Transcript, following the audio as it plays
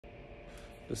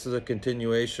This is a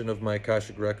continuation of my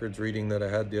Akashic Records reading that I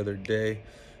had the other day.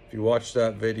 If you watched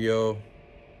that video,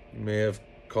 you may have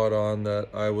caught on that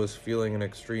I was feeling an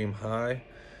extreme high.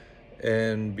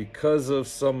 And because of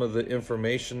some of the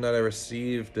information that I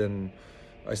received, and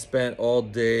I spent all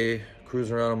day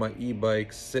cruising around on my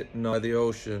e-bike, sitting by the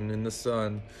ocean in the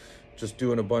sun, just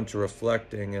doing a bunch of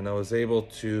reflecting, and I was able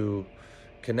to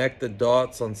connect the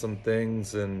dots on some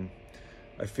things. And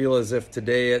I feel as if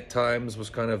today at times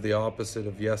was kind of the opposite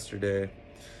of yesterday.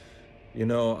 You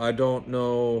know, I don't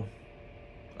know,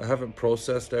 I haven't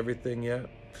processed everything yet,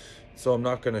 so I'm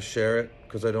not going to share it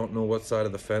because I don't know what side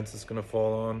of the fence it's going to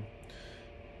fall on.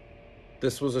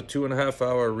 This was a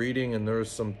 2.5-hour reading, and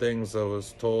there's some things I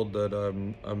was told that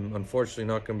I'm unfortunately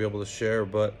not going to be able to share.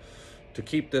 But to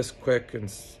keep this quick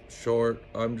and short,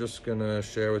 I'm just going to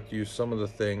share with you some of the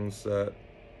things that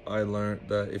I learned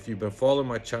that if you've been following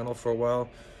my channel for a while,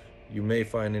 you may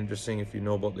find interesting if you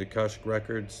know about the Akashic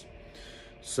Records.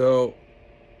 So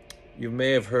you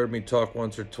may have heard me talk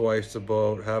once or twice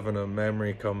about having a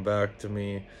memory come back to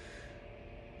me,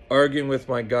 arguing with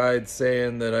my guides,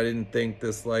 saying that I didn't think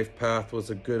this life path was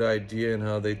a good idea, and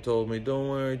how they told me, don't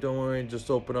worry,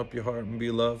 just open up your heart and be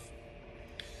love.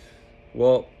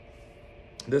 Well,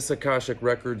 this Akashic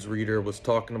Records reader was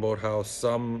talking about how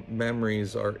some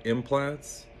memories are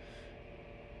implants,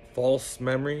 false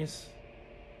memories,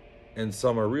 and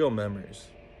some are real memories.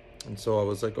 And so I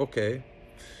was like, okay,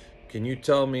 can you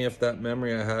tell me if that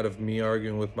memory I had of me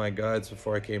arguing with my guides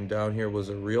before I came down here was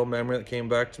a real memory that came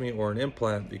back to me, or an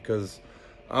implant? Because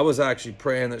I was actually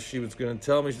praying that she was going to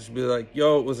tell me, she'd be like,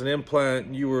 yo, it was an implant,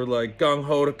 and you were like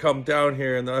gung-ho to come down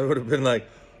here, and I would have been like,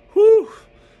 whew,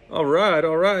 all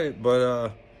right.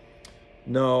 But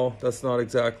no, that's not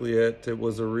exactly it. It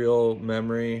was a real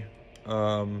memory.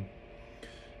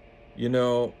 You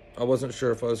know, I wasn't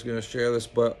sure if I was going to share this,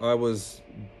 but I was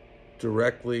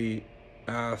directly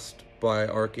asked by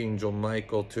Archangel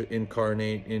Michael to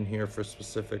incarnate in here for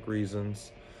specific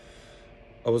reasons.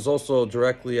 I was also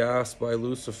directly asked by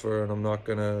Lucifer, and I'm not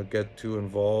going to get too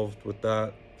involved with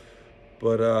that.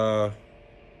 But,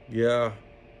 yeah,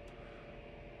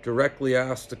 directly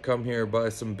asked to come here by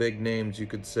some big names, you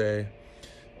could say.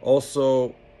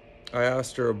 Also, I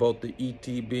asked her about the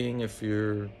ET being. If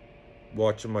you're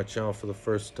watching my channel for the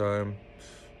first time,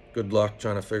 good luck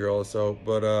trying to figure all this out.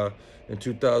 But in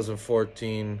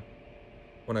 2014,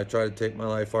 when I tried to take my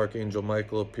life, Archangel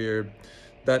Michael appeared.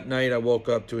 That night I woke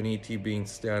up to an ET being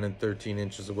standing 13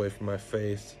 inches away from my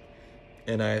face.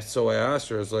 And so I asked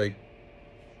her, I was like,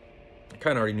 I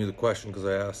kind of already knew the question because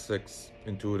I asked 6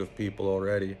 intuitive people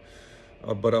already.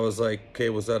 But I was like, okay,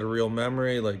 was that a real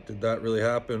memory? Like, did that really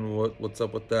happen? What's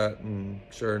up with that? And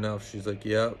sure enough, she's like,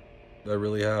 yeah, that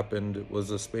really happened. It was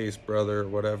a space brother or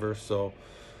whatever. So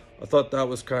I thought that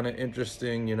was kind of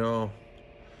interesting. You know,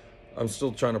 I'm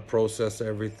still trying to process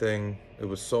everything. It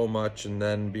was so much, and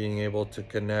then being able to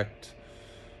connect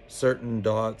certain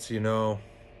dots, you know.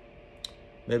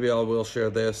 Maybe I will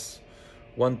share this.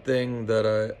 One thing that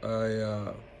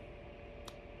I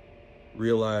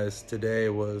realized today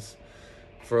was,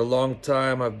 for a long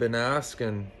time I've been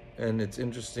asking, and it's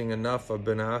interesting enough, I've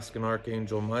been asking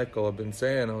Archangel Michael, I've been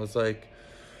saying, I was like,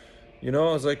 you know,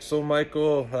 I was like, so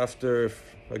Michael, after,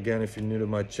 again, if you're new to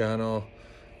my channel,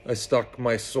 I stuck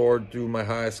my sword through my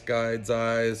highest guide's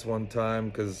eyes one time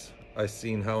because I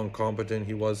seen how incompetent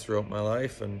he was throughout my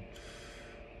life. And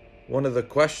one of the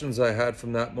questions I had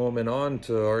from that moment on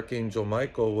to Archangel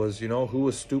Michael was, you know, who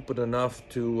was stupid enough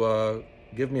to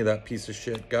give me that piece of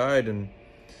shit guide? And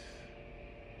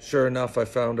sure enough, I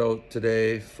found out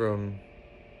today from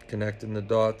connecting the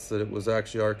dots that it was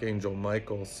actually Archangel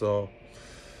Michael. So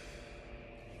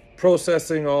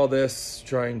processing all this,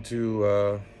 trying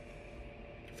to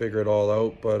figure it all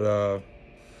out. But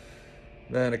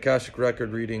man, Akashic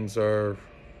Record readings they're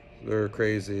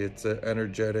crazy. It's an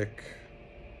energetic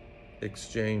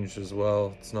exchange as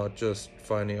well. It's not just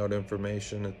finding out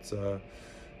information.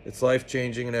 It's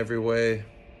life-changing in every way.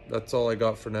 That's all I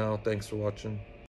got for now. Thanks for watching.